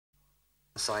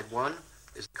Side 1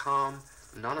 is calm,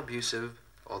 non-abusive,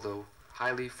 although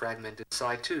highly fragmented.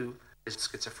 Side 2 is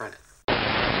schizophrenic.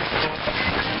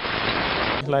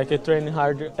 Like I train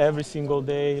hard every single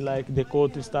day, like the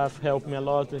coach staff help me a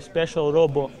lot, especially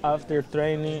Robo. After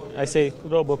training, I say,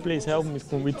 Robo, please help me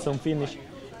with some finish.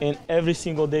 And every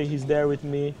single day he's there with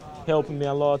me, helping me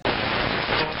a lot.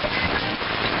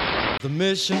 The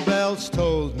mission bells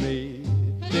told me,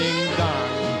 ding dong,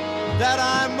 that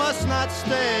I must not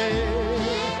stay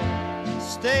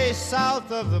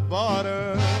south of the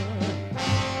border,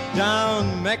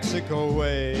 down Mexico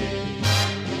way.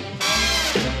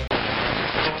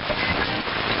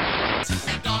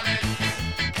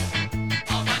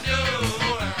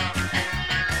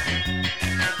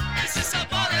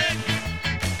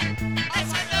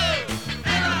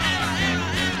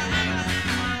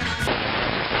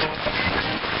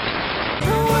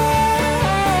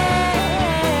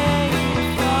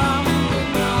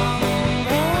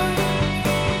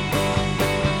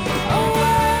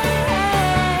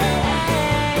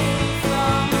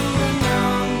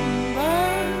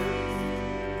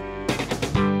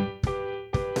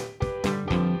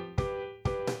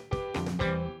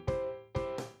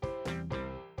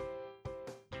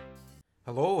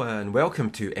 Hello and welcome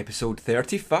to episode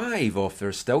 35 of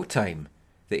There's Still Time,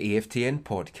 the AFTN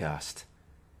podcast.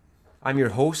 I'm your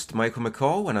host, Michael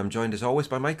McCall, and I'm joined as always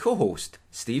by my co-host,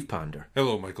 Steve Pander.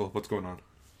 Hello, Michael. What's going on?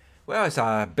 Well, it's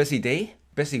a busy day,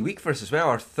 busy week for us as well.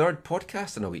 Our third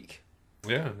podcast in a week.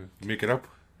 Yeah, make it up.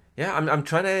 Yeah, I'm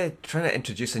trying to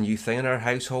introduce a new thing in our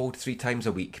household 3 times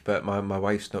a week, but my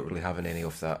wife's not really having any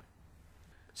of that.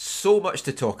 So much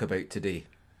to talk about today,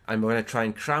 and we're going to try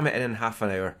and cram it in half an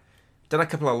hour. Done a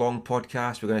couple of long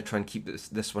podcasts. We're going to try and keep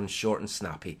this one short and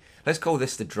snappy. Let's call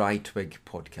this the Dry Twig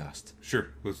podcast. Sure,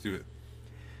 let's do it.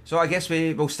 So I guess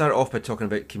we'll start off by talking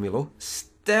about Camilo.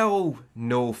 Still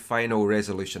no final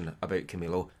resolution about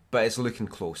Camilo, but it's looking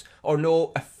close. Or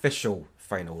no official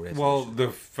final resolution. Well, the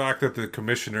fact that the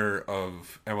commissioner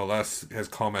of MLS has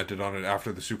commented on it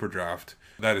after the Super Draft,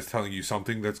 that is telling you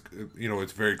something that's,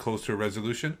 it's very close to a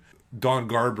resolution. Don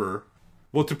Garber,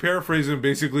 well, to paraphrase him,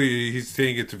 basically he's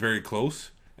saying it's very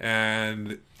close.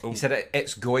 And he said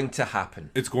it's going to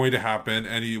happen. It's going to happen.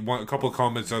 And a couple of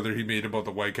comments other he made about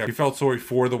the Whitecaps. He felt sorry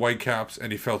for the Whitecaps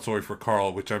and he felt sorry for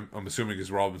Carl, which I'm assuming is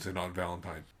Robinson, not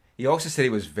Valentine. He also said he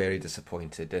was very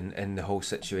disappointed in the whole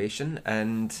situation.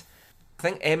 And I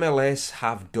think MLS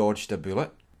have dodged a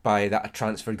bullet by that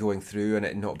transfer going through and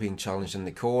it not being challenged in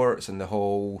the courts and the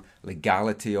whole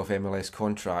legality of MLS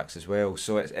contracts as well.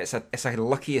 So it's a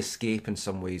lucky escape in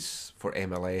some ways for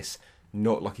MLS.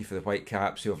 Not lucky for the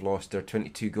Whitecaps, who have lost their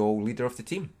 22-goal leader of the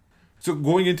team. So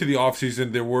going into the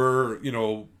offseason, there were,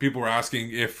 people were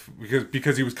asking if,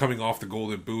 because he was coming off the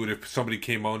Golden Boot, if somebody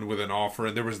came on with an offer,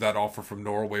 and there was that offer from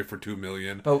Norway for $2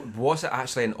 million. But was it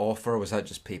actually an offer, or was that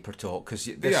just paper talk? Because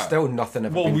there's still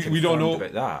nothing we don't know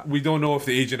about that. We don't know if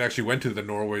the agent actually went to the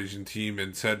Norwegian team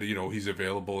and said, he's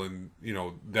available, and,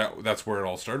 that's where it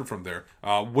all started from there.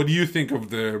 What do you think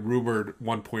of the rumored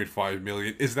 $1.5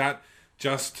 million? Is that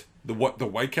just what the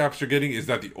Whitecaps are getting? Is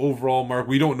that the overall mark?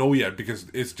 We don't know yet because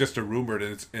it's just a rumor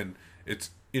and it's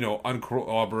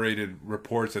uncorroborated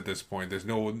reports at this point. There's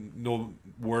no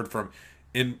word from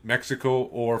in Mexico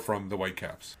or from the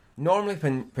Whitecaps. Normally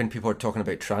when people are talking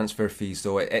about transfer fees,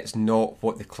 though, it's not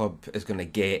what the club is going to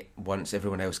get once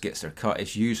everyone else gets their cut.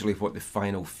 It's usually what the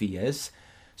final fee is.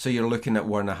 So you're looking at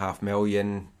 $1.5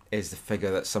 million is the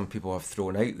figure that some people have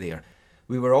thrown out there.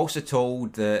 We were also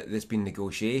told that there's been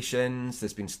negotiations,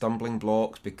 there's been stumbling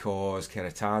blocks because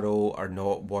Querétaro are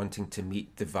not wanting to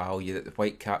meet the value that the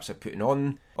Whitecaps are putting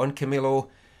on Camilo.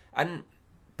 And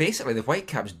basically the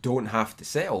Whitecaps don't have to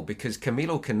sell because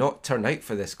Camilo cannot turn out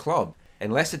for this club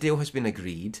unless a deal has been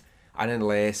agreed and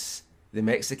unless the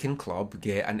Mexican club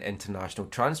get an international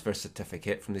transfer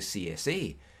certificate from the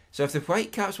CSA. So if the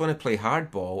Whitecaps want to play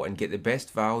hardball and get the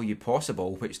best value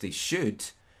possible, which they should,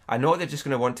 I know they're just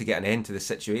going to want to get an end to the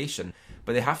situation,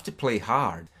 but they have to play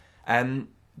hard. The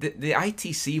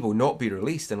ITC will not be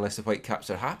released unless the Whitecaps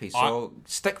are happy, so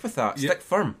stick with that, stick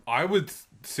firm. I would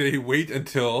say wait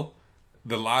until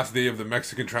the last day of the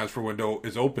Mexican transfer window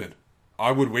is open.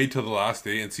 I would wait till the last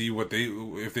day and see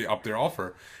if they up their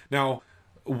offer. Now,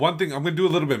 one thing, I'm going to do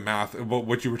a little bit of math about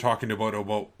what you were talking about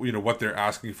what they're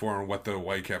asking for and what the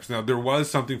Whitecaps. Now, there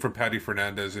was something from Patty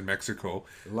Fernandez in Mexico.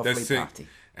 Lovely Patty.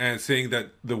 And saying that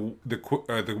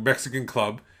the Mexican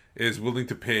club is willing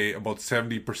to pay about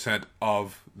 70%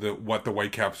 of what the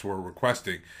Whitecaps were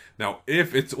requesting. Now,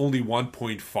 if it's only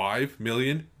 $1.5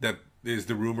 million that is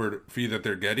the rumored fee that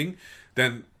they're getting,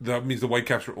 then that means the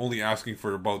Whitecaps are only asking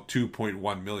for about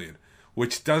 $2.1 million,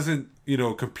 which doesn't,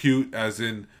 compute as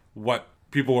in what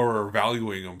people are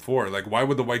valuing him for. Like, why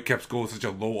would the Whitecaps go with such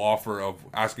a low offer of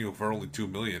asking for only $2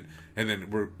 million and then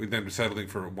we're settling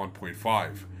for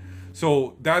 1.5?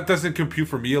 So that doesn't compute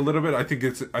for me a little bit. I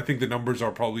think the numbers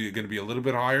are probably going to be a little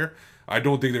bit higher. I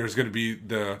don't think there's going to be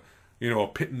the, a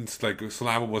pittance like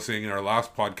Salama was saying in our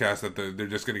last podcast that they're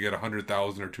just going to get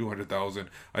 100,000 or 200,000.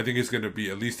 I think it's going to be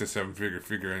at least a 7-figure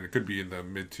figure, and it could be in the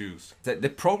mid twos. The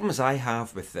problems I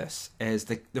have with this is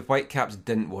the Whitecaps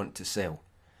didn't want to sell.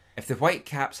 If the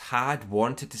Whitecaps had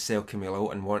wanted to sell Camilo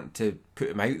and wanted to put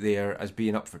him out there as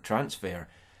being up for transfer,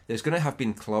 there's going to have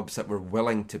been clubs that were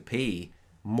willing to pay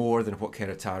more than what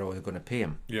Kerataro are going to pay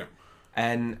him. Yeah.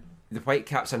 And the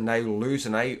Whitecaps are now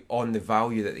losing out on the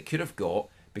value that they could have got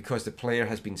because the player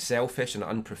has been selfish and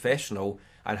unprofessional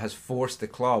and has forced the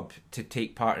club to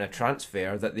take part in a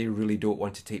transfer that they really don't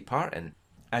want to take part in.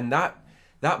 And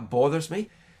that bothers me.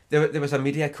 There was a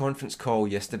media conference call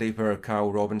yesterday where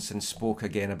Carl Robinson spoke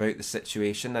again about the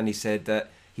situation, and he said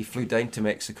that he flew down to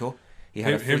Mexico. He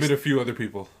had him and a few other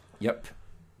people. Yep.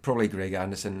 Probably Greg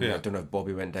Anderson. Yeah. I don't know if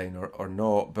Bobby went down or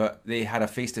not, but they had a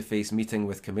face-to-face meeting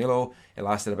with Camilo. It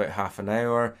lasted about half an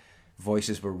hour.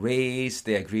 Voices were raised.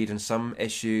 They agreed on some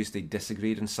issues. They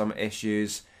disagreed on some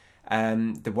issues.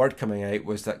 The word coming out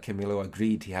was that Camilo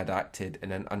agreed he had acted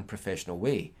in an unprofessional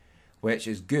way, which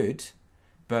is good,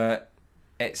 but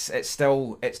it's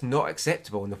not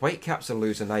acceptable. And the Whitecaps are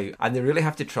losing out, and they really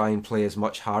have to try and play as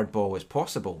much hardball as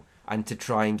possible and to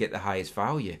try and get the highest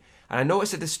value. And I know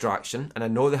it's a distraction, and I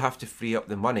know they have to free up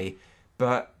the money,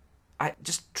 but I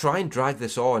just try and drag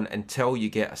this on until you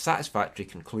get a satisfactory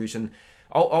conclusion.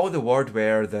 All the word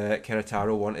were that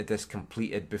Kerataro wanted this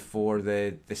completed before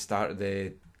the start of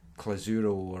the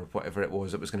Clausuro or whatever it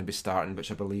was that was going to be starting,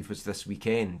 which I believe was this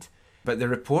weekend. But the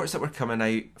reports that were coming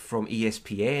out from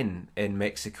ESPN in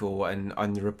Mexico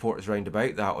and the reports round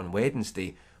about that on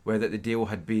Wednesday were that the deal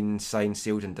had been signed,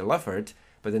 sealed and delivered.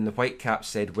 But then the Whitecaps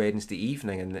said Wednesday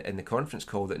evening in the conference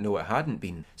call that no, it hadn't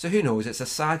been. So who knows? It's a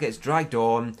saga. It's dragged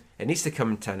on. It needs to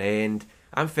come to an end.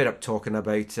 I'm fed up talking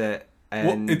about it.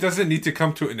 Well, it doesn't need to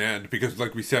come to an end because,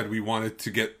 like we said, we wanted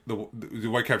to get the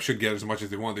Whitecaps should get as much as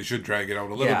they want. They should drag it out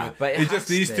a little bit. But it just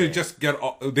needs to just get.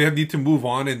 They need to move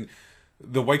on, and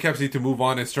the Whitecaps need to move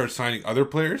on and start signing other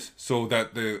players so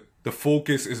that the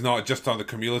focus is not just on the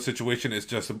Camilo situation.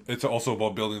 It's also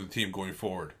about building the team going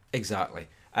forward. Exactly.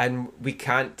 And we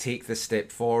can't take this step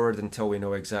forward until we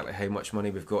know exactly how much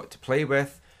money we've got to play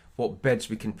with, what bids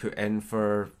we can put in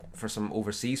for some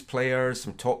overseas players,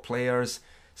 some top players,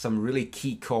 some really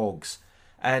key cogs.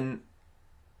 And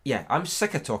yeah, I'm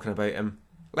sick of talking about him.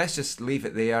 Let's just leave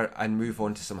it there and move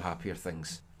on to some happier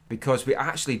things. Because we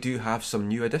actually do have some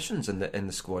new additions in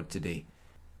the squad today.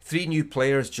 3 new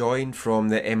players joined from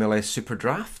the MLS Super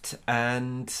Draft,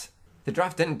 and the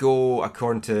draft didn't go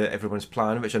according to everyone's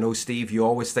plan, which I know, Steve, you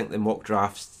always think the mock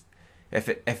drafts, if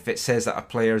it says that a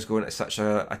player is going to such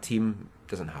a team,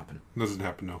 doesn't happen. Doesn't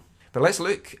happen, no. But let's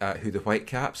look at who the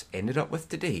Whitecaps ended up with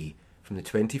today from the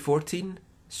 2014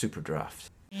 Super Draft.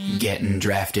 Getting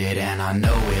drafted and I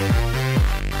know it.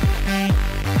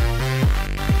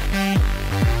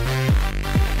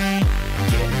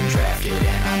 Getting drafted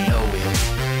and I know it.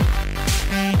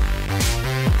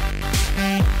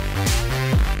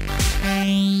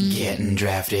 Getting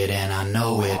drafted and I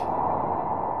know it.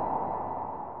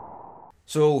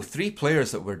 So 3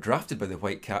 players that were drafted by the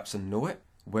Whitecaps and know it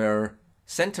were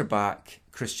centre-back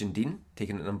Christian Dean,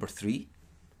 taken at number 3,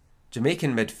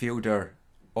 Jamaican midfielder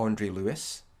Andre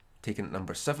Lewis, taken at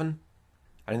number 7,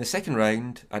 and in the second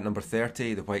round, at number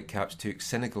 30, the Whitecaps took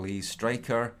Senegalese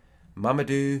striker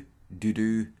Mamadou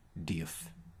Doudou Diouf.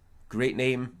 Great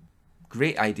name,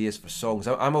 great ideas for songs.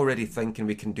 I'm already thinking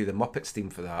we can do the Muppets theme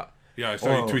for that. Yeah, I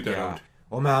saw you tweet that out.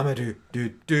 Oh Mamadou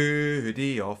Doudou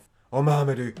Diouf. Oh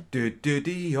Mamadou Doudou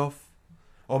Diouf.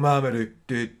 Oh Mamadou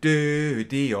Doudou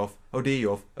Diouf. Oh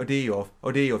Diouf, oh Diouf,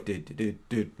 oh Diouf,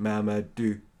 Doudou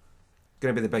Mamadou.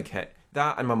 Going to be the big hit.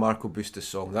 That and my Marco Bustos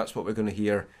song. That's what we're going to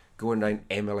hear going around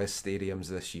MLS stadiums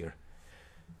this year.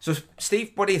 So,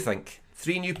 Steve, what do you think?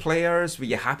 3 new players. Were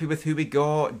you happy with who we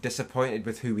got? Disappointed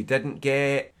with who we didn't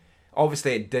get?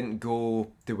 Obviously, it didn't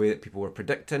go the way that people were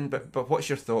predicting, but what's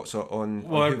your thoughts on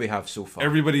who we have so far?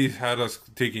 Everybody had us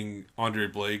taking Andre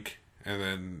Blake and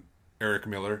then Eric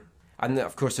Miller. And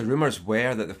of course, the rumours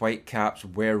were that the Whitecaps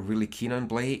were really keen on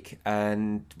Blake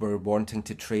and were wanting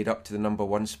to trade up to the number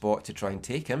 1 spot to try and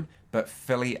take him. But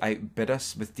Philly outbid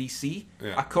us with DC.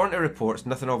 Yeah. According to reports,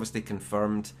 nothing obviously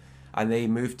confirmed. and they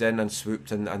moved in and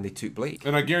swooped and they took Blake.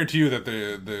 And I guarantee you that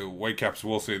the Whitecaps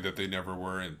will say that they never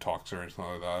were in talks or anything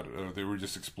like that. Or they were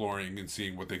just exploring and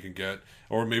seeing what they can get.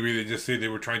 Or maybe they just say they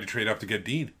were trying to trade up to get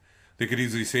Dean. They could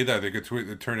easily say that. They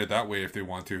could turn it that way if they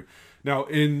want to. Now,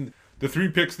 in the 3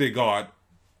 picks they got,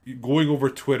 going over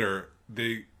Twitter,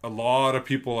 a lot of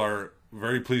people are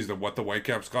very pleased at what the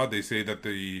Whitecaps got. They say that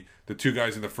the 2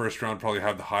 guys in the first round probably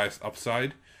have the highest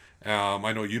upside.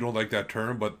 I know you don't like that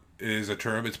term, but it is a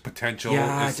term. It's potential.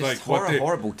 Yeah, it's like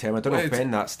horrible term. I don't know if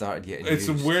Ben that started yet. It's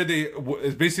where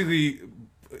it's basically,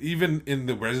 even in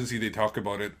the residency they talk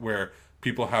about it, where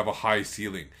people have a high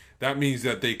ceiling. That means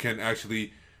that they can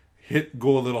actually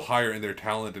go a little higher in their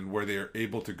talent and where they are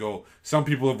able to go. Some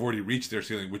people have already reached their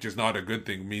ceiling, which is not a good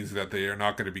thing. It means that they are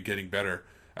not going to be getting better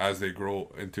as they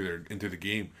grow into the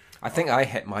game. I think I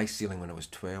hit my ceiling when I was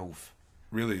 12.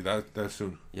 Really, that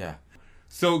soon? Yeah.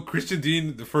 So Christian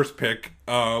Dean, the first pick,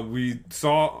 we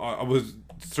saw. I was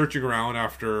searching around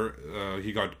after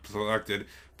he got selected.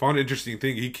 Found an interesting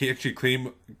thing. He actually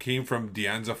came from De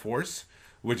Anza Force,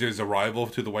 which is a rival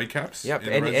to the Whitecaps. Yep,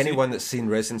 anyone that's seen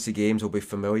residency games will be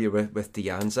familiar with De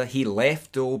Anza. He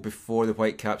left, though, before the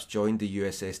Whitecaps joined the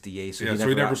USSDA, so he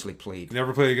never actually played. He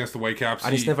never played against the Whitecaps.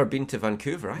 And he's never been to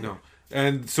Vancouver either. No.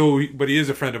 And so, but he is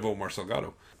a friend of Omar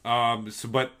Salgado.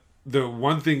 But the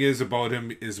one thing is about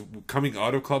him is coming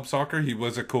out of club soccer, he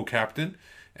was a co-captain,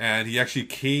 and he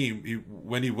actually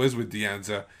when he was with De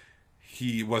Anza,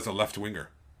 he was a left winger,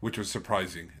 which was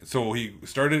surprising. So he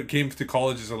came to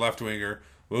college as a left winger,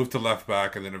 moved to left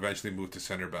back, and then eventually moved to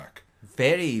center back.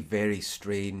 Very, very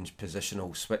strange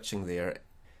positional switching there.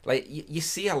 Like, you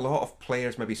see a lot of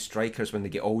players, maybe strikers, when they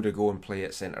get older, go and play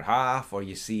at centre half, or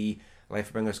you see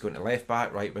left wingers going to left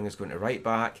back, right wingers going to right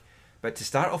back. But to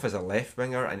start off as a left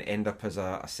winger and end up as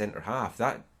a centre half,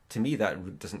 that, to me,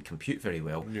 that doesn't compute very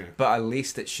well. Yeah. But at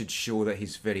least it should show that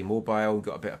he's very mobile and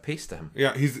got a bit of pace to him.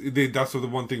 Yeah, that's the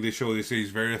one thing they show. They say he's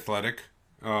very athletic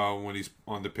when he's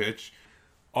on the pitch.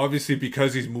 Obviously,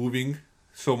 because he's moving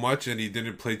so much and he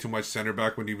didn't play too much center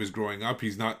back when he was growing up,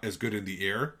 he's not as good in the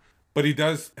air. But he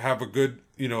does have a good,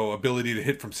 ability to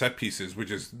hit from set pieces,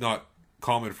 which is not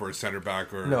common for a center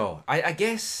back. No, I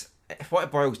guess what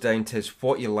it boils down to is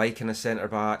what you like in a centre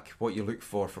back, what you look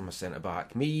for from a centre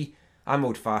back. Me, I'm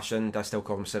old fashioned. I still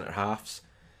call them centre halves,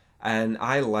 and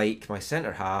I like my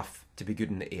centre half to be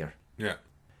good in the air. Yeah.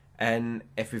 And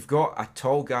if we've got a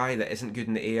tall guy that isn't good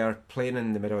in the air, playing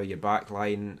in the middle of your back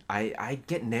line, I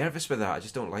get nervous with that. I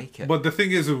just don't like it. But the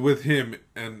thing is with him,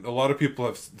 and a lot of people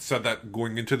have said that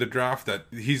going into the draft, that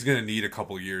he's going to need a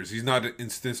couple years. He's not an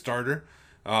instant starter.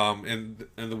 And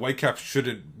the Whitecaps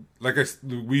shouldn't,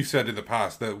 we've said in the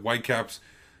past, that Whitecaps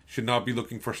should not be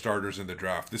looking for starters in the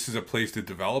draft. This is a place to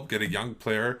develop, get a young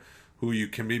player who you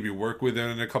can maybe work with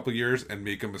in a couple of years and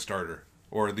make him a starter,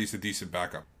 or at least a decent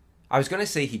backup. I was going to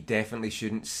say he definitely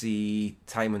shouldn't see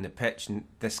time on the pitch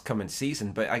this coming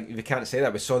season, but we can't say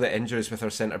that. We saw the injuries with our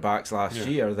centre-backs last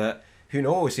year, that who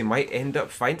knows, he might end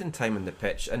up finding time on the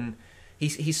pitch. And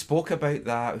he spoke about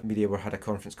that. Media had a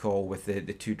conference call with the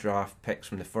 2 draft picks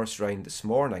from the first round this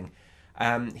morning.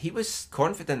 He was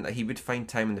confident that he would find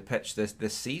time on the pitch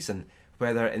this season,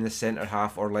 whether in the centre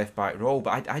half or left back role.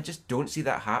 But I just don't see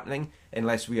that happening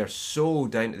unless we are so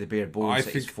down to the bare bones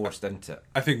that he's forced into it.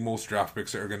 I think most draft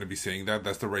picks are going to be saying that.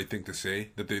 That's the right thing to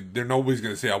say. That they're nobody's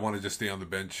going to say, I want to just stay on the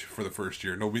bench for the first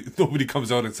year. Nobody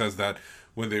comes out and says that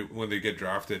when they get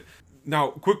drafted. Now,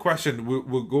 quick question.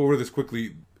 We'll go over this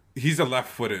quickly. He's a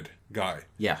left-footed guy.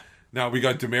 Yeah. Now, we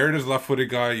got Demeritte as a left-footed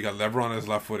guy. You got Leveron as a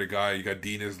left-footed guy. You got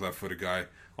Dean as a left-footed guy.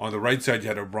 On the right side, you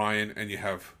had O'Brien and you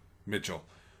have Mitchell.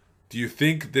 Do you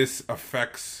think this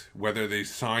affects whether they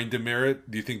sign Demeritte?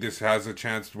 Do you think this has a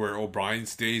chance where O'Brien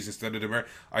stays instead of Demeritte?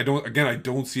 I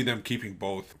don't see them keeping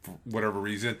both for whatever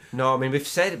reason. No, I mean, we've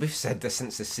said this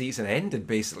since the season ended,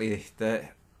 basically,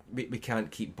 that we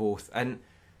can't keep both. And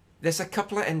there's a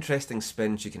couple of interesting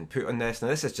spins you can put on this. Now,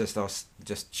 this is just us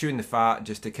just chewing the fat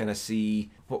just to kind of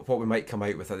see what we might come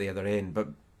out with at the other end. But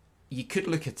you could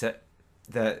look at it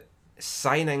that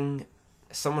signing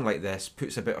someone like this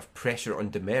puts a bit of pressure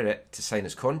on Demeritte to sign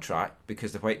his contract,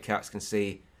 because the Whitecaps can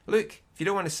say, look, if you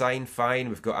don't want to sign, fine,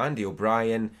 we've got Andy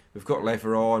O'Brien, we've got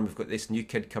Leveron, we've got this new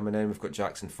kid coming in, we've got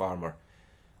Jackson Farmer.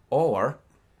 Or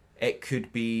it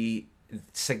could be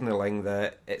signalling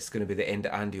that it's going to be the end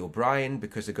of Andy O'Brien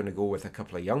because they're going to go with a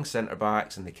couple of young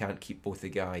centre-backs and they can't keep both the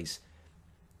guys.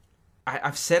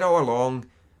 I've said all along,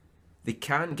 they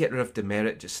can't get rid of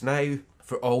Demeritte just now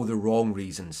for all the wrong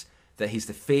reasons. That he's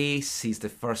the face, he's the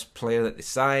first player that they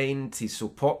signed, he's so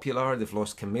popular, they've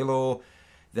lost Camilo,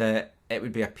 that it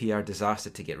would be a PR disaster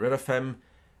to get rid of him.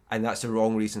 and that's the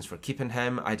wrong reasons for keeping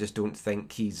him. I just don't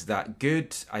think he's that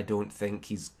good. I don't think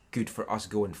he's good for us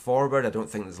going forward. I don't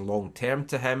think there's long term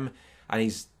to him, and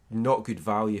he's not good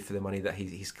value for the money that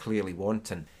he's clearly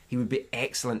wanting. He would be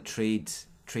excellent trade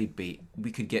bait.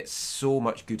 We could get so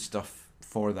much good stuff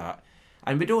for that.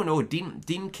 And we don't know.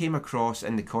 Dean came across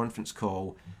in the conference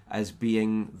call as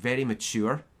being very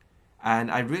mature, and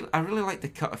I really like the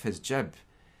cut of his jib.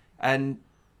 And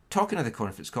talking of the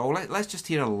conference call, let's just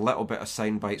hear a little bit of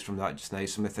sound bites from that just now.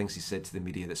 Some of the things he said to the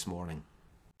media this morning.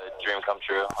 Dream come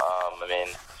true. I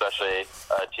mean, especially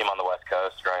a team on the West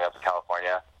Coast, growing up in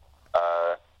California,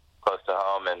 close to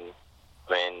home, and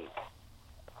I mean,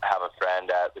 have a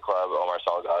friend at the club, Omar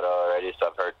Salgado, already, so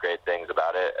I've heard great things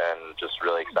about it, and just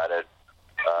really excited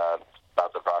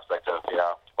about the prospect of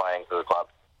playing for the club.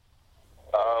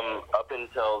 Up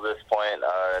until this point,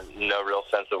 no real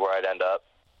sense of where I'd end up.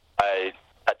 I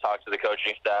talked to the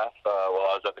coaching staff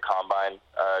while I was at the combine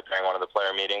during one of the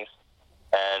player meetings,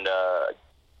 and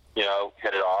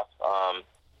hit it off.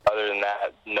 Other than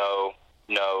that, no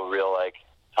real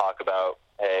talk about,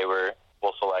 hey,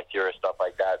 we'll select you or stuff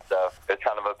like that. So it's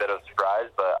kind of a bit of a surprise,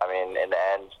 but I mean, in the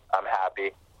end, I'm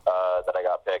happy that I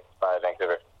got picked by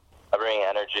Vancouver. I bring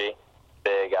energy,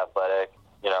 big, athletic,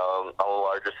 on the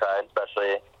larger side,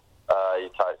 especially. You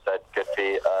said good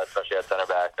feet, especially at center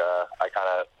back. I kind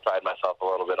of pride myself a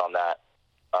little bit on that.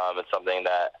 It's something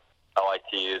that I like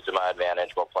to use to my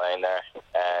advantage while playing there.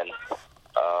 And,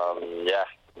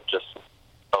 just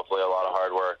hopefully a lot of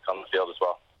hard work on the field as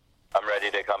well. I'm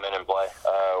ready to come in and play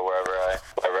wherever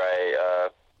I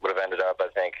would have ended up. I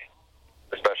think,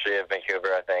 especially at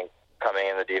Vancouver, I think coming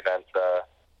in the defense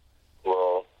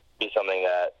will be something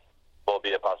that will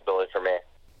be a possibility for me,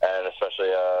 and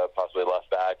especially possibly left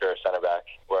back or center back,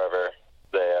 wherever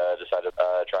they decide to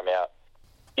try me out.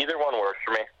 Either one works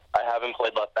for me. I haven't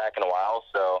played left back in a while,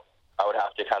 so I would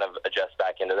have to kind of adjust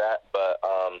back into that, but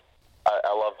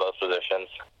I love both positions.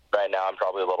 Right now I'm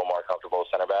probably a little more comfortable with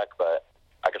center back, but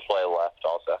I could play left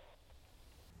also.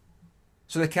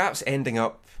 So the Caps ending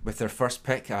up with their first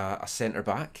pick, a centre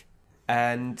back,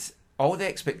 and all the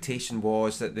expectation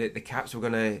was that the Caps were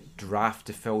going to draft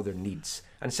to fill their needs.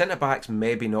 And centre backs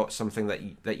maybe not something that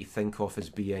you think of as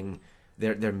being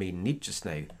their main need just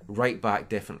now. Right back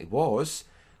definitely was,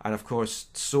 and of course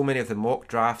so many of the mock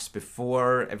drafts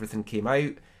before everything came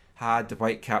out had the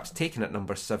Whitecaps taken at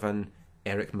number 7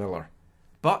 Eric Miller.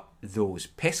 But those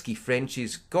pesky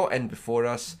Frenchies got in before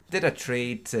us, did a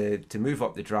trade to move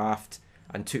up the draft,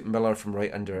 and took Miller from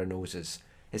right under our noses.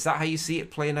 Is that how you see it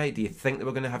playing out? Do you think they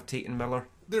were going to have taken Miller?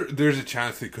 There's a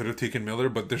chance they could have taken Miller,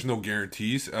 but there's no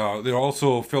guarantees. They're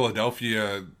also,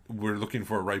 Philadelphia were looking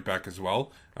for a right back as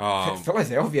well.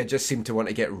 Philadelphia just seemed to want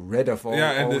to get rid of all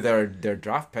their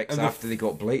draft picks after they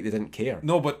got Blake. They didn't care.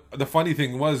 No, but the funny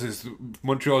thing is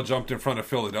Montreal jumped in front of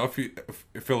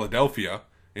Philadelphia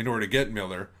in order to get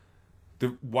Miller.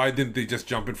 Why didn't they just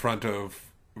jump in front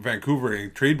of Vancouver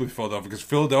and trade with Philadelphia? Because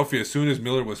Philadelphia, as soon as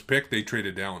Miller was picked, they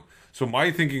traded down. So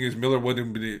my thinking is Miller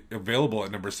wouldn't be available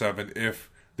at number 7 if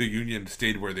the Union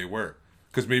stayed where they were.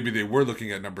 Because maybe they were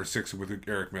looking at number 6 with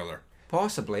Eric Miller.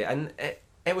 Possibly, and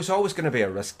it was always going to be a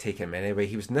risk taking anyway.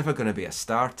 He was never going to be a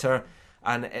starter,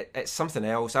 and it's something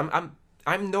else. I'm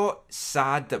not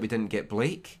sad that we didn't get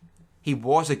Blake. He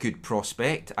was a good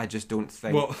prospect. I just don't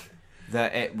think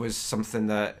that it was something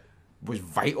that was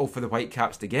vital for the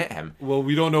Whitecaps to get him. Well,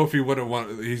 we don't know if he would have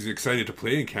wanted. He's excited to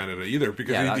play in Canada either,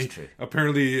 because that's true.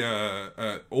 Apparently,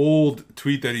 old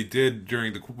tweet that he did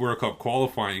during the World Cup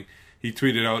qualifying, he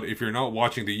tweeted out, "If you're not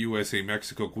watching the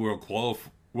USA-Mexico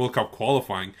World Cup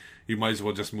qualifying, you might as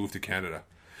well just move to Canada."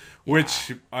 Yeah.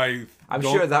 Which I'm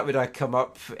sure that would have come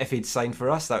up if he'd signed for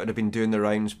us. That would have been doing the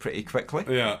rounds pretty quickly.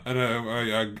 Yeah,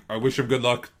 and I wish him good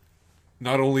luck,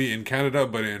 not only in Canada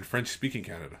but in French-speaking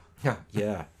Canada.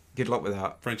 Yeah. Good luck with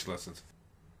that. French lessons.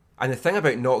 And the thing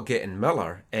about not getting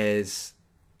Miller is,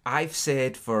 I've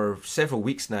said for several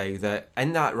weeks now that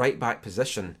in that right back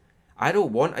position, I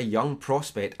don't want a young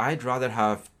prospect. I'd rather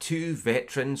have 2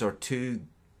 veterans or 2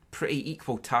 pretty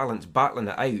equal talents battling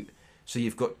it out. So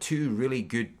you've got 2 really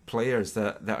good players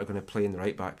that are going to play in the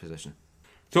right back position.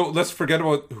 So let's forget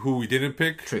about who we didn't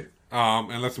pick. True.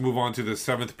 And let's move on to the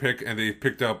 7th pick, and they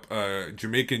picked up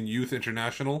Jamaican youth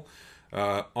international,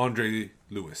 Andre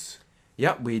Lewis.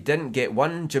 Yeah, we didn't get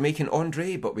one Jamaican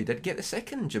Andre, but we did get the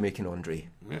second Jamaican Andre.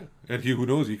 Yeah, and who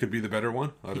knows, he could be the better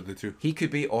one out of the 2. He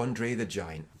could be Andre the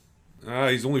Giant.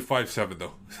 He's only 5'7"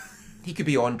 though. He could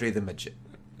be Andre the Midget.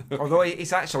 Although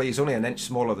he's only an inch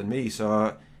smaller than me,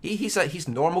 so he's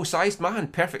normal sized man,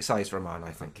 perfect size for a man,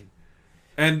 I think.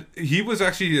 And he was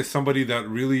actually somebody that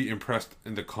really impressed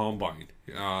in the combine.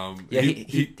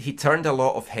 He turned a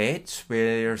lot of heads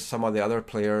where some of the other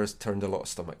players turned a lot of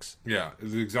stomachs. Yeah,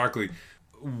 exactly.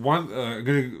 I'm going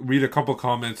to read a couple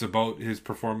comments about his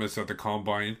performance at the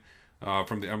Combine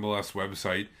from the MLS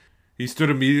website. He stood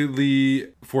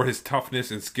immediately for his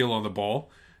toughness and skill on the ball.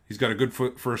 He's got a good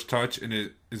first touch and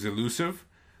it is elusive.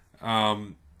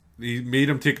 He made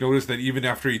him take notice that even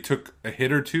after he took a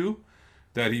hit or two,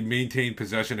 that he maintained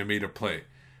possession and made a play.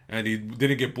 And he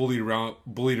didn't get bullied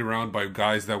around by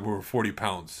guys that were 40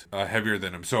 pounds heavier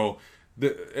than him. So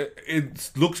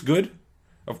it looks good.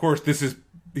 Of course,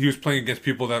 he was playing against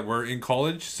people that were in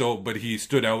college, but he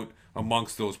stood out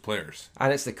amongst those players.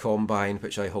 And it's the Combine,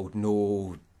 which I hold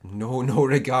no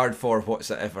regard for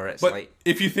whatsoever. But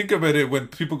if you think about it, when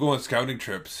people go on scouting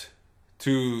trips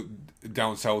to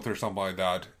down south or something like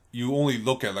that, you only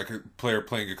look at like a player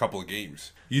playing a couple of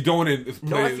games. You don't play.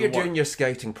 Not if you're doing your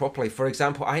scouting properly. For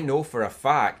example, I know for a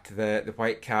fact that the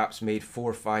Whitecaps made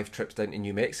 4 or 5 trips down to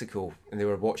New Mexico, and they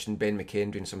were watching Ben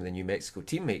McKendry and some of the New Mexico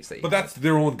teammates that. But that's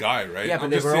their own guy, right? Yeah,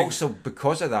 but they were also,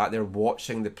 because of that, they're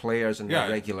watching the players on a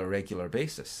regular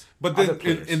basis. But then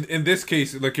in this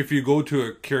case, like if you go to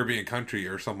a Caribbean country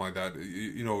or something like that,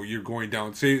 you're going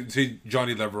down. Say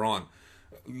Johnny Leveron.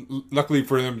 Luckily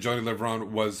for them, Johnny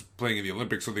Leveron was playing in the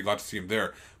Olympics, so they got to see him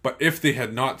there. But if they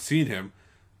had not seen him,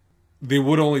 they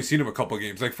would have only seen him a couple of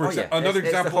games. Like another example,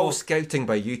 it's the whole scouting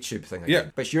by YouTube thing. Again.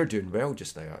 Yeah, but you're doing well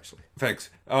just now, actually. Thanks.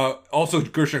 Also,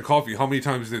 Gershon Kofi. How many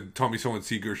times did Tommy Sowen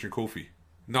see Gershon Kofi?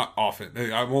 Not often.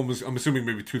 I'm assuming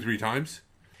maybe 2-3 times.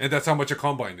 And that's how much a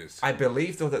Combine is. I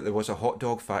believe, though, that there was a hot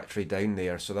dog factory down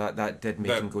there, so that did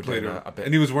make him go down a bit.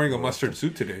 And he was wearing a mustard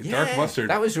suit today. Yeah, dark mustard.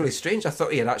 That was really strange. I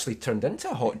thought he had actually turned into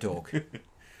a hot dog.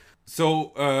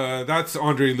 So that's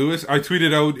Andre Lewis. I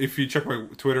tweeted out, if you check my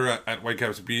Twitter at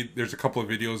Whitecaps Beat, there's a couple of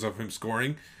videos of him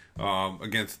scoring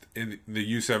against in the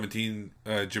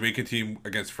U17 Jamaican team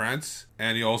against France.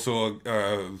 And he also,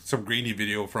 some grainy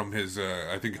video from his,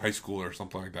 I think, high school or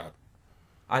something like that.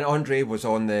 And Andre was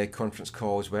on the conference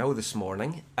call as well this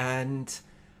morning, and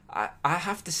I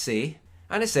have to say,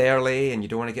 and it's early, and you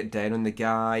don't want to get down on the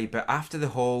guy, but after the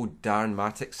whole Darren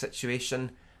Matic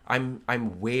situation,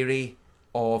 I'm wary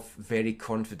of very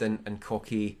confident and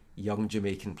cocky young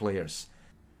Jamaican players.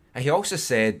 And he also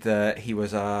said that he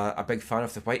was a big fan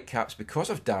of the Whitecaps because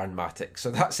of Darren Matic, so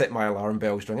that set my alarm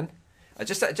bells ringing.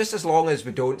 Just as long as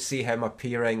we don't see him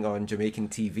appearing on Jamaican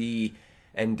TV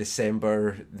in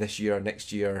December this year or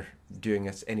next year doing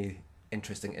any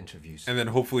interesting interviews. And then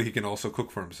hopefully he can also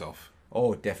cook for himself.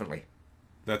 Oh, definitely.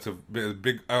 That's a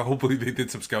big... hopefully they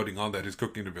did some scouting on that, his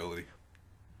cooking ability.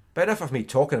 But enough of me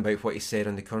talking about what he said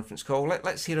on the conference call.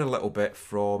 Let's hear a little bit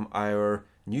from our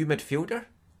new midfielder,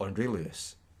 Andre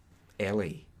Lewis.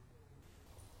 LA.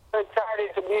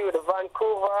 Excited to be with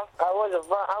Vancouver.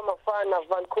 I'm a fan of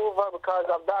Vancouver because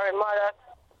of Darren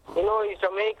Matic. He's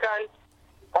Jamaican.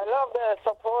 I love the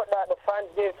support that the fans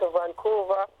give to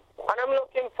Vancouver, and I'm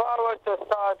looking forward to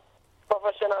start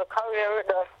professional career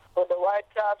with the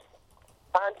Whitecaps,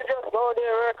 and to just go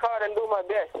there, work hard, and do my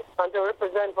best, and to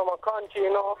represent for my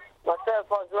country, myself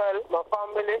as well, my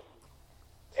family.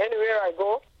 Anywhere I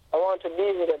go, I want to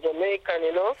be with a Jamaican,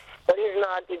 But if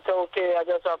not, it's okay. I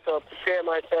just have to prepare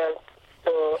myself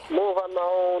to move on my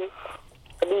own,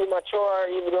 to be mature,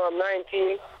 even though I'm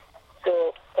 19.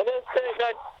 So I just think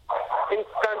that.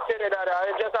 Consider that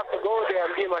I just have to go there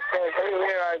and be myself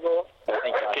anywhere I go.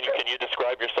 Can you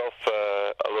describe yourself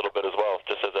a little bit as well,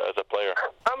 just as a player?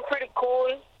 I'm pretty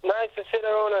cool. Nice to sit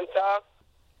around and talk.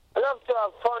 I love to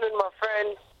have fun with my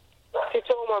friends. Sit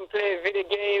home and play video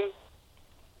games.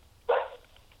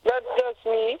 That's just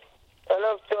me. I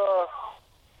love to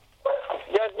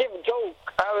just give jokes.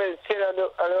 I will sit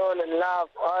alone and laugh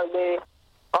all day.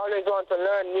 I always want to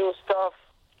learn new stuff.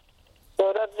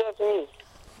 So that's just me.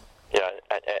 Yeah,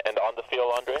 and on the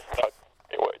field, Andre,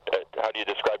 how do you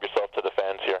describe yourself to the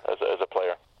fans here as a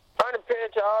player? On the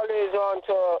pitch, I always want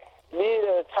to be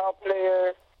the top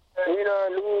player. Win or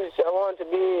lose, I want to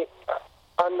be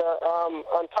on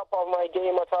top of my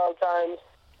game at all times.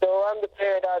 So I'm the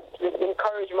player that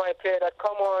encourage my player that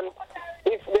come on.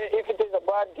 If it is a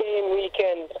bad game, we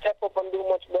can step up and do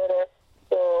much better.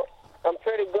 So I'm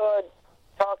pretty good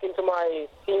talking to my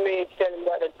teammates, telling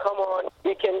them that come on,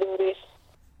 we can do this.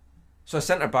 So a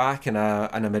centre-back and a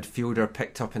midfielder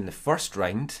picked up in the first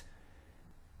round.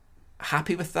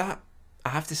 Happy with that? I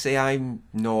have to say I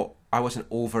wasn't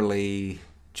overly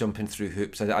jumping through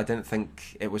hoops. I didn't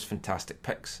think it was fantastic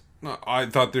picks. No, I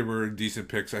thought they were decent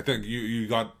picks. I think you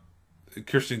got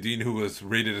Christian Dean, who was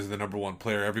rated as the number 1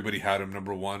 player. Everybody had him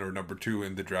number 1 or number 2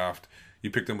 in the draft. You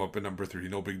picked him up at number 3,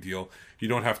 no big deal. You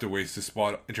don't have to waste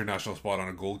a international spot on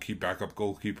a backup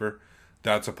goalkeeper.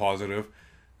 That's a positive.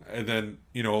 And then,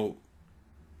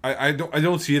 I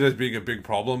don't see it as being a big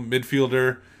problem.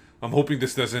 Midfielder, I'm hoping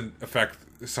this doesn't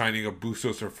affect the signing of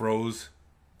Bustos or Froze.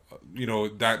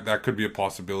 That could be a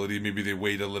possibility. Maybe they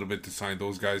wait a little bit to sign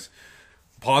those guys.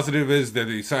 Positive is that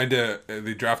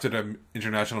they drafted an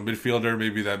international midfielder.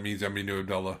 Maybe that means Aminu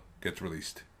Abdullah gets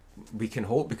released. We can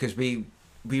hope, because we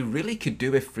really could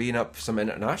do with freeing up some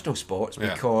international spots,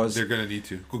 because they're going to need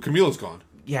to. Well, Camille's gone.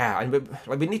 Yeah, and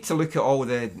we need to look at all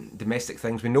the domestic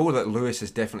things. We know that Lewis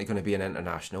is definitely going to be an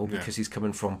international because he's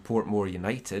coming from Portmore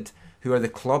United, who are the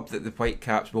club that the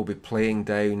Whitecaps will be playing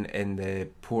down in the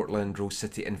Portland Rose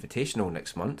City Invitational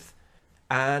next month.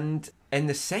 And in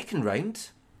the second round,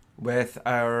 with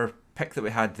our pick that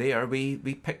we had there, we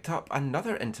picked up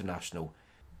another international.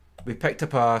 We picked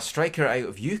up a striker out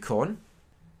of Yukon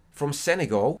from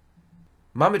Senegal,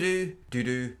 Mamadou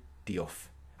Doudou Diouf.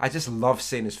 I just love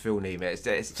saying his full name. It's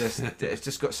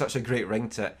just got such a great ring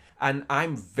to it. And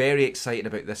I'm very excited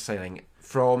about this signing.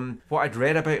 From what I'd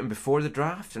read about him before the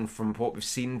draft, and from what we've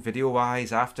seen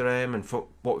video-wise after him, and from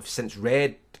what we've since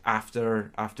read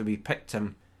after we picked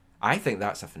him, I think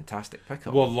that's a fantastic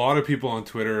pickup. Well, a lot of people on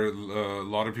Twitter, a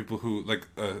lot of people who, like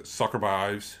Soccer by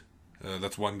Ives,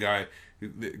 that's one guy,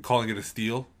 calling it a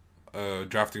steal,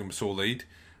 drafting him so late.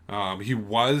 He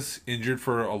was injured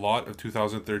for a lot of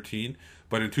 2013,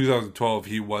 but in 2012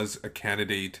 he was a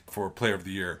candidate for Player of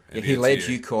the Year. Yeah, he led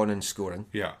Yukon in scoring.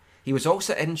 Yeah. He was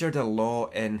also injured a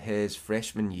lot in his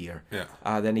freshman year.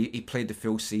 Yeah. Then he played the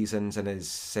full seasons in his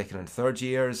second and third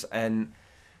years. And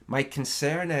my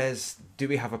concern is, do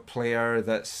we have a player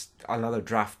that's another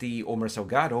draftee, Omar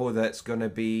Salgado, that's going to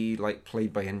be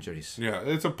plagued by injuries? Yeah,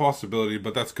 it's a possibility,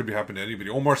 but that could be happening to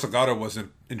anybody. Omar Salgado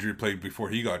wasn't injury plagued before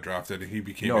he got drafted, and he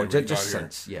became just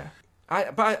since, yeah.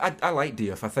 I like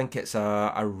Diouf. I think it's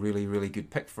a really, really good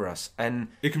pick for us. And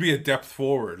it could be a depth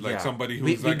forward, somebody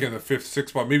who's in the 5th, 6th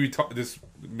spot. Maybe this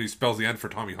spells the end for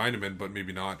Tommy Heineman, but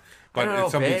maybe not. But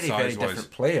it's somebody very, very different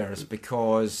players,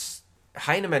 because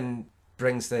Heineman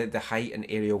brings the height and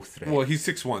aerial threat. Well, he's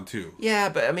 6'1" too. Yeah,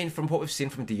 but I mean, from what we've seen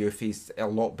from Diouf, he's a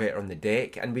lot better on the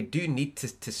deck, and we do need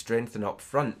to strengthen up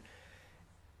front.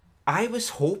 I was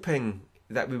hoping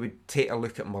that we would take a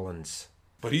look at Mullins.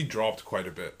 But he dropped quite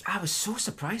a bit. I was so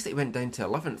surprised that he went down to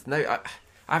 11th. Now,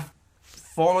 I've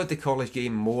followed the college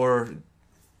game more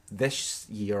this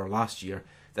year or last year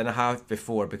than I have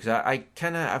before, because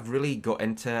I've really got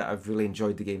into it. I've really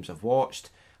enjoyed the games I've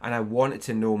watched, and I wanted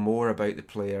to know more about the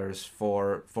players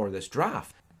for this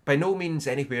draft. By no means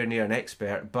anywhere near an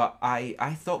expert, but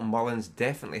I thought Mullins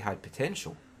definitely had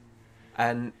potential.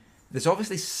 And there's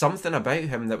obviously something about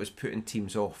him that was putting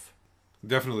teams off.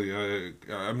 Definitely.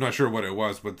 I'm not sure what it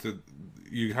was, but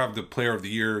you have the Player of the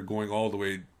Year going all the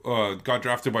way. Got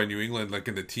drafted by New England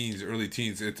in the teens, early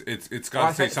teens. It's got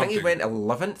to say something. I think he went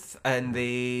 11th, and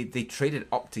they traded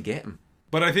up to get him.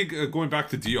 But I think going back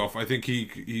to Diouf, I think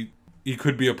he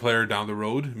could be a player down the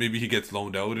road. Maybe he gets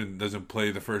loaned out and doesn't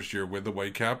play the first year with the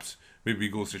Whitecaps. Maybe he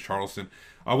goes to Charleston.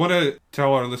 I want to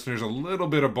tell our listeners a little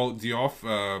bit about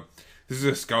Diouf. This is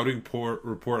a scouting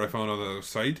report I found on the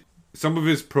site. Some of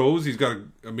his pros, he's got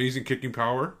amazing kicking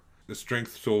power, the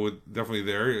strength, so definitely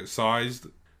there, sized,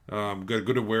 got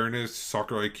good awareness,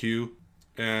 soccer IQ,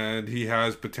 and he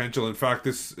has potential. In fact,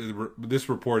 this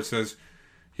report says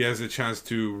he has a chance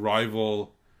to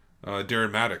rival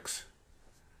Darren Maddox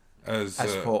as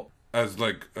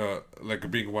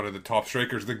being one of the top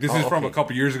strikers. This is from a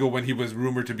couple years ago when he was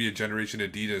rumored to be a Generation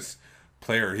Adidas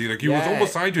player. He was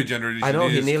almost signed to a Generation Adidas. I know,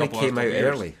 he nearly came out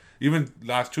early, even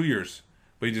last 2 years.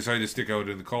 But he decided to stick out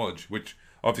in the college, which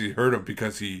obviously hurt him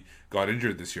because he got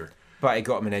injured this year. But it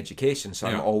got him an education, so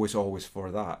I'm always for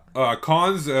that.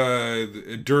 Cons,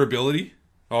 durability,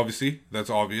 obviously. That's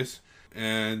obvious.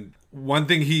 And one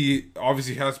thing he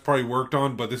obviously has probably worked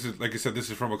on, but this is, like I said,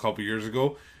 this is from a couple years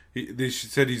ago. They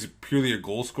said he's purely a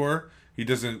goal scorer. He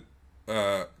doesn't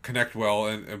connect well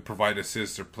and provide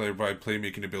assists or provide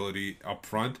playmaking ability up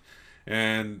front.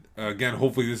 And again,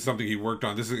 hopefully this is something he worked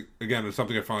on. This is, again,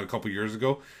 something I found a couple years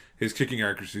ago. His kicking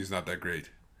accuracy is not that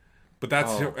great. But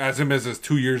that's as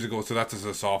 2 years ago, so that's as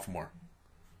a sophomore.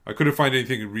 I couldn't find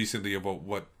anything recently about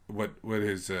what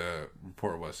his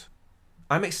report was.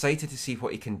 I'm excited to see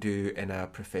what he can do in a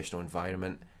professional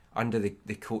environment under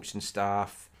the coaching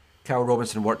staff. Cal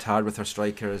Robinson worked hard with our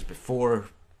strikers before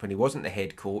when he wasn't the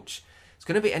head coach. It's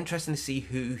going to be interesting to see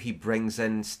who he brings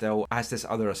in still as this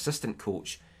other assistant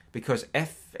coach. Because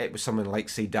if it was someone like,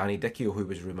 say, Danny Dichio, who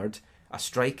was rumoured, a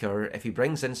striker, if he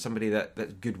brings in somebody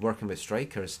that's good working with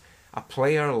strikers, a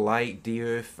player like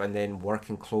Diouf and then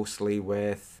working closely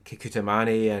with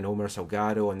Kikutamane and Omer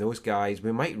Salgado and those guys,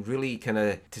 we might really kind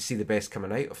of to see the best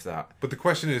coming out of that. But the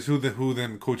question is, who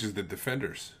then coaches the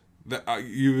defenders?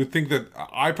 You would think that,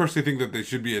 I personally think that there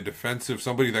should be a defensive,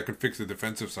 somebody that could fix the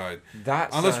defensive side.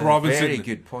 That's a very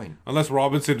good point. Unless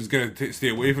Robinson is going to stay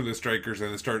away from the strikers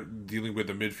and then start dealing with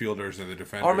the midfielders and the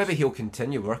defenders. Or maybe he'll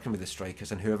continue working with the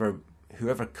strikers, and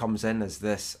whoever comes in as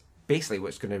this, basically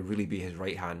what's going to really be his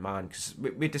right-hand man. Because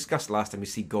we discussed last time, we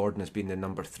see Gordon as being the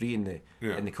number 3 in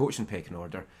the coaching pecking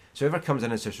order. So whoever comes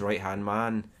in as his right-hand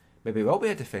man, maybe will be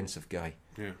a defensive guy.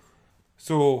 Yeah.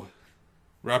 So,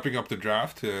 wrapping up the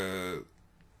draft,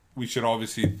 we should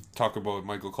obviously talk about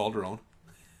Michael Calderon.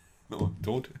 No,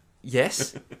 don't.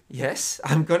 Yes, yes.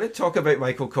 I'm going to talk about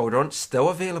Michael Calderon, still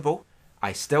available.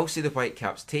 I still see the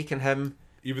Whitecaps taking him.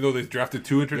 Even though they've drafted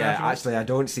 2 internationals? Yeah, actually, I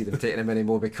don't see them taking him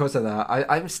anymore because of that.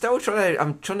 I'm still trying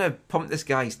to pump this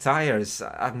guy's tyres.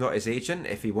 I'm not his agent.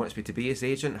 If he wants me to be his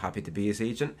agent, happy to be his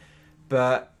agent.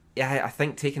 But yeah, I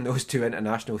think taking those 2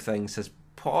 international things has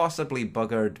possibly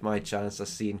buggered my chance of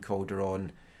seeing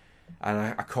Calderon and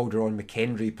a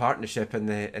Calderon-McHenry partnership in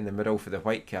the middle for the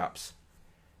Whitecaps.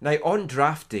 Now, on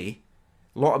draft day,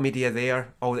 a lot of media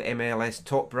there, all the MLS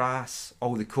top brass,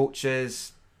 all the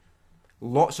coaches,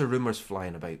 lots of rumours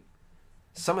flying about.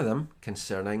 Some of them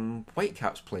concerning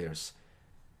Whitecaps players,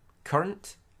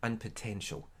 current and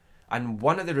potential. And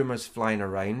one of the rumours flying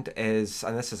around is,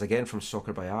 and this is again from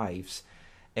Soccer by Ives,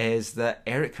 is that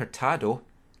Eric Hurtado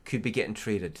could be getting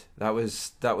traded. That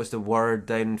was the word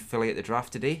down in Philly at the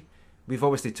draft today. We've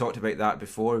obviously talked about that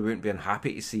before. We wouldn't be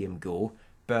unhappy to see him go.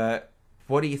 But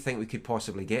what do you think we could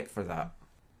possibly get for that?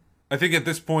 I think at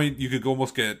this point you could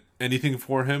almost get anything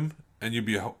for him and you'd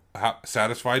be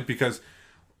satisfied, because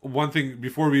one thing,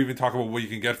 before we even talk about what you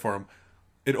can get for him,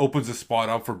 it opens a spot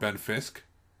up for Ben Fisk.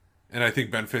 And I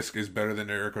think Ben Fisk is better than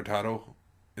Eric Hurtado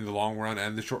in the long run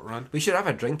and the short run. We should have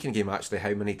a drinking game, actually,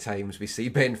 how many times we see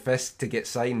Ben Fisk to get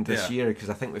signed this year, because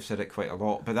I think we've said it quite a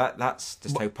lot. But that's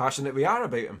just how passionate we are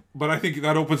about him. But I think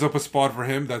that opens up a spot for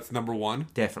him. That's number 1.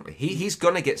 Definitely. He's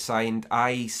going to get signed.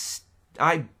 I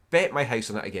bet my house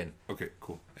on it again. Okay,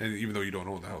 cool. And even though you don't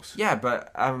own the house. Yeah,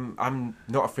 but I'm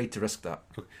not afraid to risk that.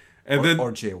 Okay. And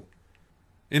or jail.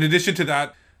 In addition to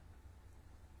that,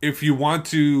 if you want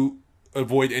to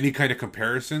avoid any kind of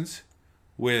comparisons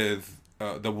with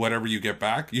the whatever you get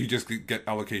back, you just get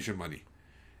allocation money,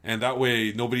 and that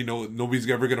way nobody's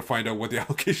ever going to find out what the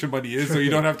allocation money is. So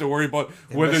you don't have to worry about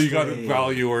whether you got a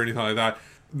value or anything like that.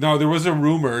 Now, there was a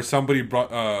rumor, somebody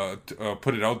put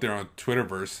it out there on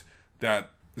Twitterverse,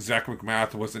 that Zach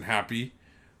McMath wasn't happy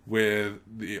with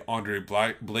the Andre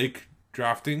Blake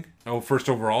drafting. First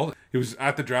overall, he was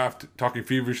at the draft talking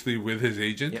feverishly with his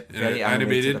agent. Yep, very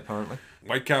animated apparently.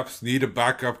 Whitecaps need a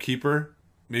backup keeper.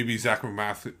 Maybe Zach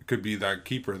McMath could be that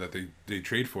keeper that they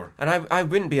trade for. And I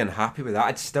wouldn't be unhappy with that.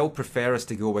 I'd still prefer us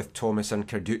to go with Thomas and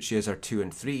Carducci as our 2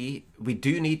 and 3. We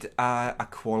do need a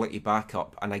quality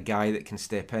backup and a guy that can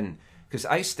step in. Because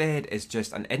Ousted is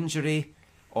just an injury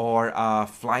or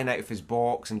flying out of his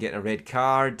box and getting a red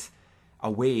card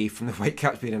away from the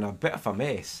Whitecaps being in a bit of a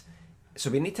mess. So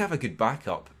we need to have a good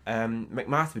backup.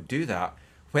 McMath would do that.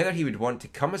 Whether he would want to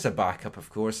come as a backup, of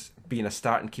course, being a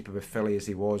starting keeper with Philly as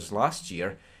he was last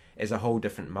year, is a whole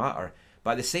different matter.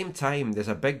 But at the same time, there's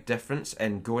a big difference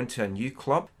in going to a new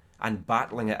club and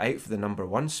battling it out for the number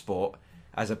 1 spot,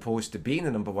 as opposed to being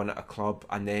the number 1 at a club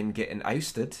and then getting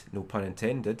ousted, no pun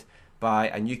intended, by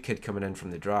a new kid coming in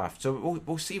from the draft. So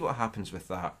we'll see what happens with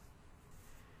that.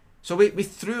 So we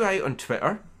threw out on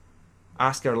Twitter,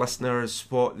 ask our listeners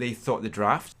what they thought of the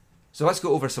draft. So let's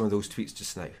go over some of those tweets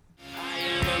just now. I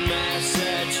am a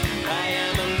message. I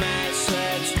am a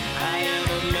message. I am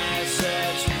a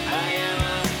message. I am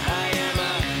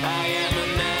a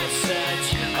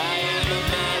message. I am a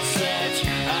message.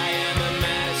 I am a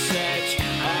message.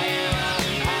 I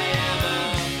am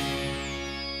a.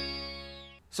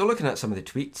 So looking at some of the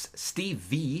tweets, Steve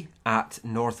V at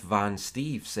North Van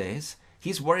Steve says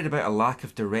he's worried about a lack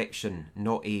of direction,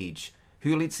 not age.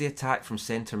 Who leads the attack from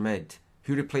centre mid?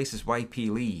 Who replaces YP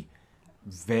Lee?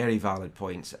 Very valid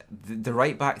points. The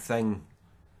right back thing,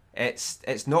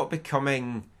 it's not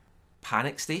becoming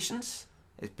panic stations.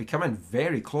 It's becoming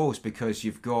very close because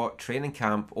you've got training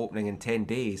camp opening in 10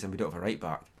 days and we don't have a right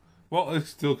back. Well, it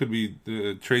still could be,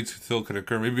 the trades still could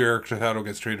occur. Maybe Eric Hurtado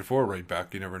gets traded for a right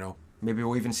back. You never know. Maybe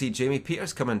we'll even see Jamie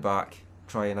Peters coming back,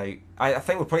 trying out. I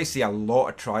think we'll probably see a lot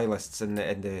of trialists in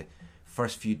the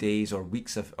first few days or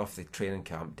weeks of the training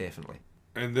camp, definitely.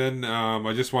 And then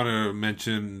I just want to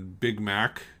mention Big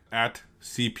Mac at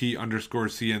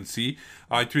CP_CNC.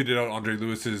 I tweeted out Andre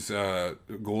Lewis's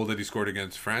goal that he scored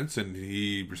against France, and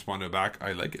he responded back,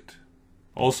 I like it.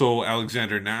 Also,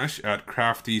 Alexander Nash at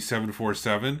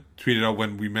Crafty747 tweeted out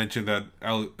when we mentioned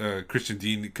that Christian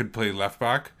Dean could play left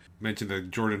back, mentioned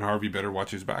that Jordan Harvey better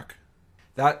watch his back.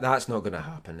 That's not going to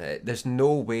happen. There's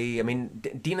no way. I mean,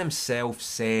 Dean himself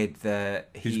said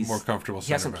that he's more comfortable.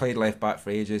 He hasn't played left back for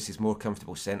ages. He's more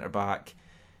comfortable centre back.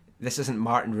 This isn't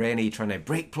Martin Rennie trying to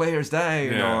break players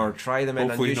down or try them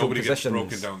in unusual nobody positions.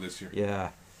 Gets broken down this year.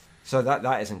 Yeah, so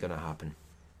that isn't going to happen.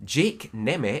 Jake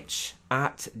Nemec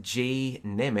at J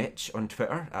Nemec on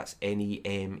Twitter, that's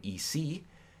NEMEC,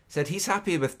 said he's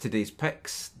happy with today's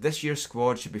picks. This year's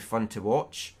squad should be fun to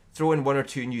watch. Throw in one or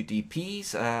two new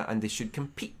DPs and they should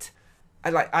compete.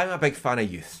 I'm a big fan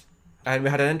of youth. And we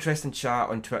had an interesting chat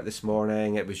on Twitter this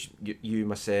morning. It was you,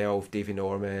 myself, Davey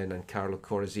Norman and Carlo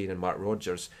Corazine and Mark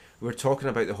Rogers. We were talking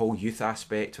about the whole youth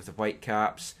aspect of the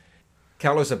Whitecaps.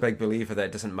 Carlo's a big believer that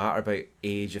it doesn't matter about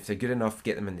age. If they're good enough,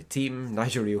 get them in the team.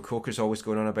 Nigel Reo-Coker's always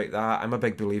going on about that. I'm a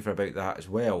big believer about that as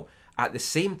well. At the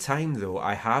same time, though,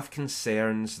 I have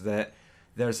concerns that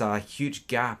there's a huge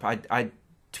gap. I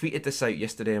tweeted this out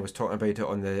yesterday and was talking about it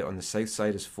on the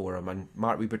Southsiders forum, and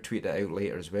Mark Weber tweeted it out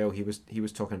later as well. He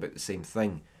was talking about the same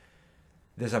thing.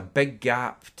 There's a big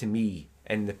gap to me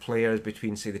in the players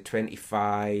between, say, the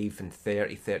 25 and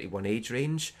 30, 31 age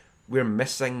range. We're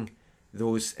missing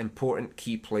those important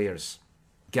key players,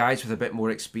 guys with a bit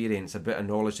more experience, a bit of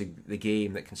knowledge of the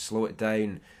game that can slow it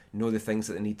down, know the things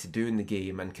that they need to do in the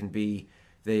game, and can be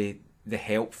the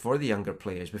help for the younger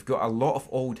players. We've got a lot of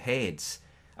old heads,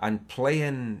 and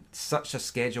playing such a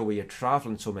schedule where you're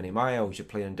travelling so many miles, you're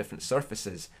playing on different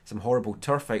surfaces, some horrible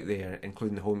turf out there,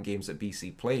 including the home games at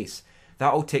BC Place,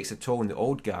 that all takes a toll on the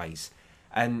old guys.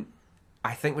 And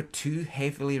I think we're too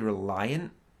heavily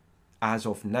reliant as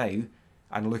of now,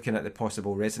 and looking at the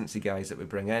possible residency guys that we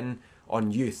bring in,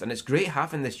 on youth. And it's great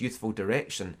having this youthful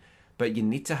direction, but you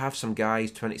need to have some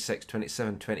guys 26,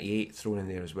 27, 28 thrown in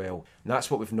there as well. And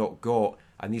that's what we've not got,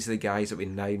 and these are the guys that we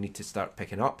now need to start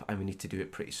picking up, and we need to do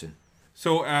it pretty soon.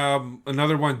 So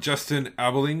another one, Justin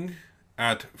Abeling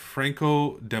at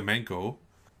Franco Demenko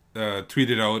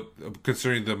tweeted out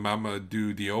concerning the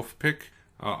Mamadou Diouf pick.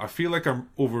 I feel like I'm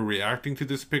overreacting to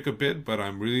this pick a bit, but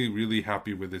I'm really, really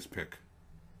happy with this pick.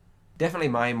 Definitely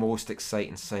my most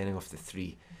exciting signing of the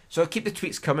three. So keep the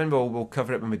tweets coming. We'll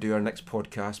cover it when we do our next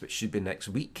podcast, which should be next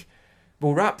week.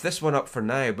 We'll wrap this one up for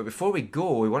now, but before we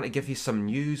go, we want to give you some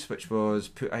news which was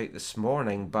put out this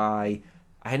morning by,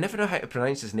 I never know how to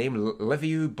pronounce his name,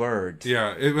 Liviu Bird.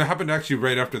 Yeah, it happened actually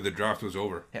right after the draft was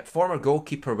over. Yeah, former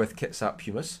goalkeeper with Kitsap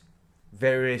Pumas.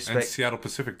 And Seattle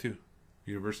Pacific too,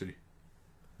 University.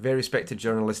 Very respected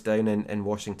journalist down in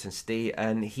Washington State,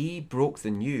 and he broke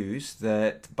the news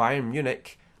that Bayern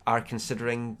Munich are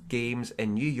considering games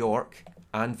in New York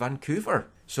and Vancouver.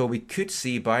 So we could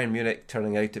see Bayern Munich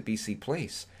turning out at BC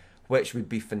Place, which would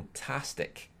be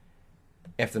fantastic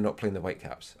if they're not playing the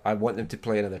Whitecaps. I want them to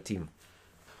play another team.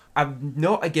 I'm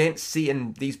not against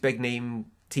seeing these big name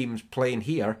teams playing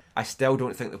here. I still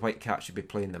don't think the Whitecaps should be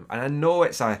playing them. And I know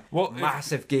it's a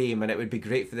massive game and it would be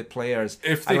great for the players.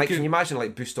 Can you imagine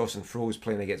like Bustos and Froze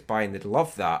playing against Bayern? They'd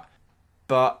love that.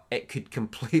 But it could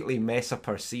completely mess up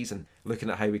our season, looking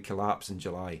at how we collapse in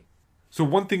July. So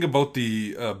one thing about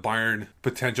the Bayern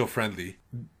potential friendly,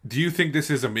 do you think this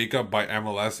is a makeup by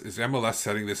MLS? Is MLS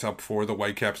setting this up for the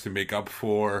Whitecaps to make up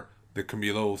for the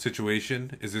Camilo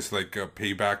situation? Is this like a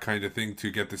payback kind of thing to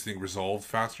get this thing resolved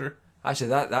faster?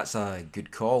 Actually, that's a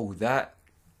good call. That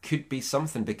could be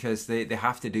something because they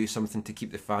have to do something to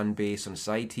keep the fan base on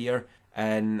side here,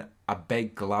 and a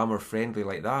big glamour friendly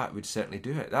like that would certainly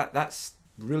do it. That's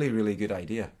really, really good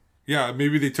idea. Yeah,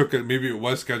 maybe they took it. Maybe it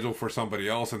was scheduled for somebody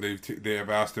else, and they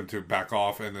have asked them to back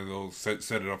off, and then they'll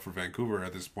set it up for Vancouver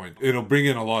at this point. It'll bring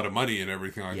in a lot of money and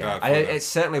everything like that. It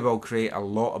certainly will create a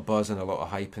lot of buzz and a lot of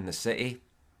hype in the city.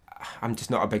 I'm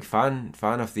just not a big fan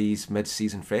of these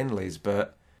mid-season friendlies,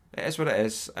 but it is what it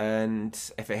is. And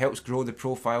if it helps grow the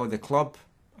profile of the club,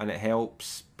 and it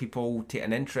helps people take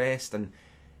an interest and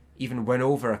even win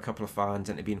over a couple of fans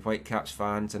into being Whitecaps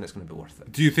fans, and it's going to be worth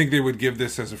it. Do you think they would give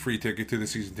this as a free ticket to the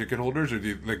season ticket holders, or do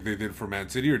you, like they did for Man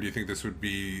City, or do you think this would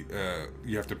be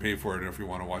you have to pay for it if you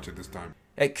want to watch it this time?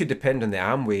 It could depend on the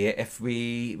Amway. If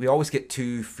we always get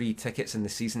 2 free tickets in the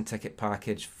season ticket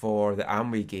package for the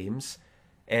Amway games.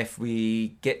 If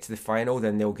we get to the final,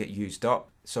 then they'll get used up.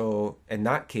 So in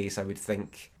that case, I would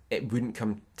think it wouldn't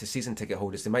come to season ticket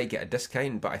holders. They might get a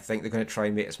discount, but I think they're going to try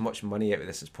and make as much money out of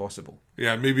this as possible.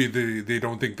 Yeah, maybe they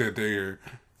don't think that they're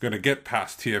going to get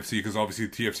past TFC, because obviously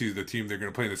TFC is the team they're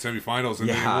going to play in the semifinals, and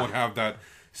they won't have that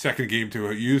second game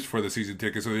to use for the season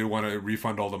ticket, so they don't want to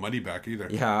refund all the money back either.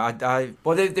 Yeah,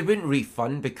 well, they wouldn't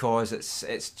refund because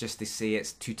it's just they say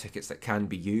it's 2 tickets that can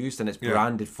be used and it's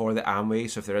branded for the Amway,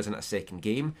 so if there isn't a second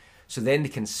game. So then they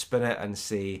can spin it and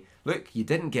say, look, you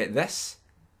didn't get this,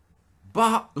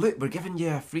 but look, we're giving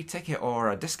you a free ticket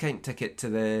or a discount ticket to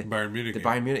the Bayern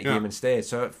Munich game instead.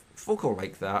 So folk will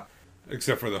like that.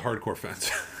 Except for the hardcore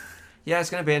fans. Yeah,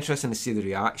 it's going to be interesting to see the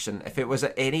reaction. If it was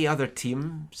at any other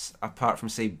teams, apart from,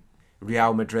 say,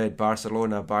 Real Madrid,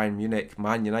 Barcelona, Bayern Munich,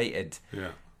 Man United,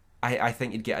 I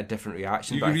think you'd get a different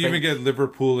reaction. You could even get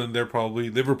Liverpool in there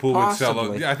probably. Liverpool would sell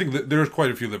out. Yeah, I think there's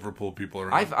quite a few Liverpool people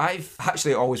around. I've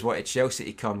actually always wanted Chelsea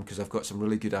to come because I've got some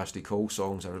really good Ashley Cole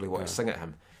songs I really want to sing at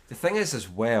him. The thing is as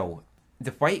well,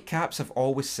 the Whitecaps have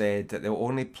always said that they'll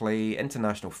only play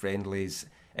international friendlies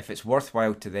if it's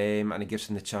worthwhile to them and it gives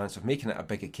them the chance of making it a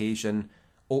big occasion,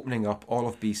 opening up all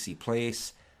of BC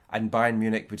Place, and Bayern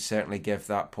Munich would certainly give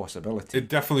that possibility. It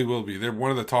definitely will be. They're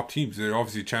one of the top teams. They're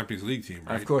obviously a Champions League team,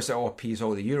 right? And of course it'll appease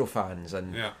all the Euro fans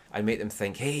and make them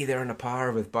think, hey, they're on a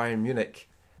par with Bayern Munich.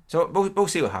 So we'll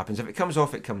see what happens. If it comes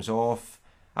off, it comes off.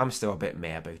 I'm still a bit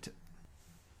meh about it.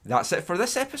 That's it for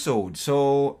this episode.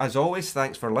 So, as always,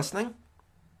 thanks for listening.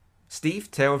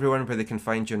 Steve, tell everyone where they can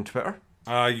find you on Twitter.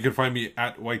 You can find me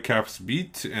at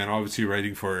WhitecapsBeat and obviously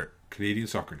writing for Canadian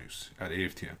Soccer News at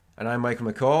AFTN. And I'm Michael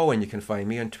McCall, and you can find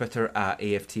me on Twitter at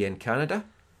AFTN Canada.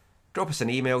 Drop us an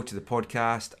email to the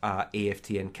podcast at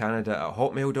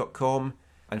aftncanada@hotmail.com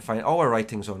and find all our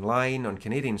writings online on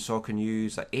Canadian Soccer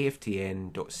News at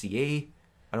aftn.ca,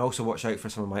 and also watch out for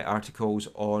some of my articles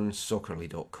on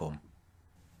soccerly.com.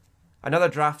 Another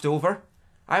draft over.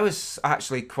 I was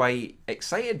actually quite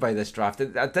excited by this draft.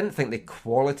 I didn't think the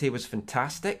quality was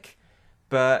fantastic,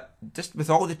 but just with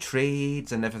all the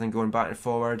trades and everything going back and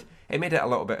forward, it made it a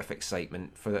little bit of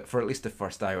excitement for at least the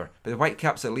first hour. But the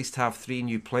Whitecaps at least have 3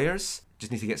 new players.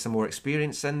 Just need to get some more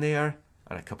experience in there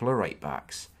and a couple of right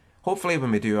backs. Hopefully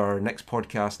when we do our next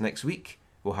podcast next week,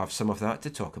 we'll have some of that to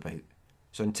talk about.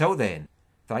 So until then,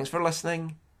 thanks for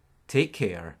listening, take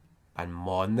care, and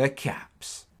mon the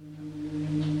Caps.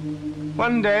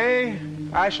 One day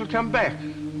I shall come back.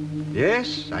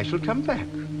 Yes, I shall come back.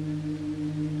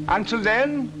 Until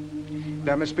then,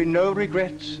 there must be no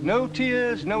regrets, no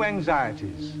tears, no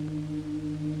anxieties.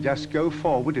 Just go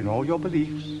forward in all your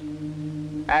beliefs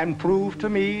and prove to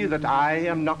me that I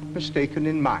am not mistaken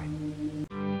in mine.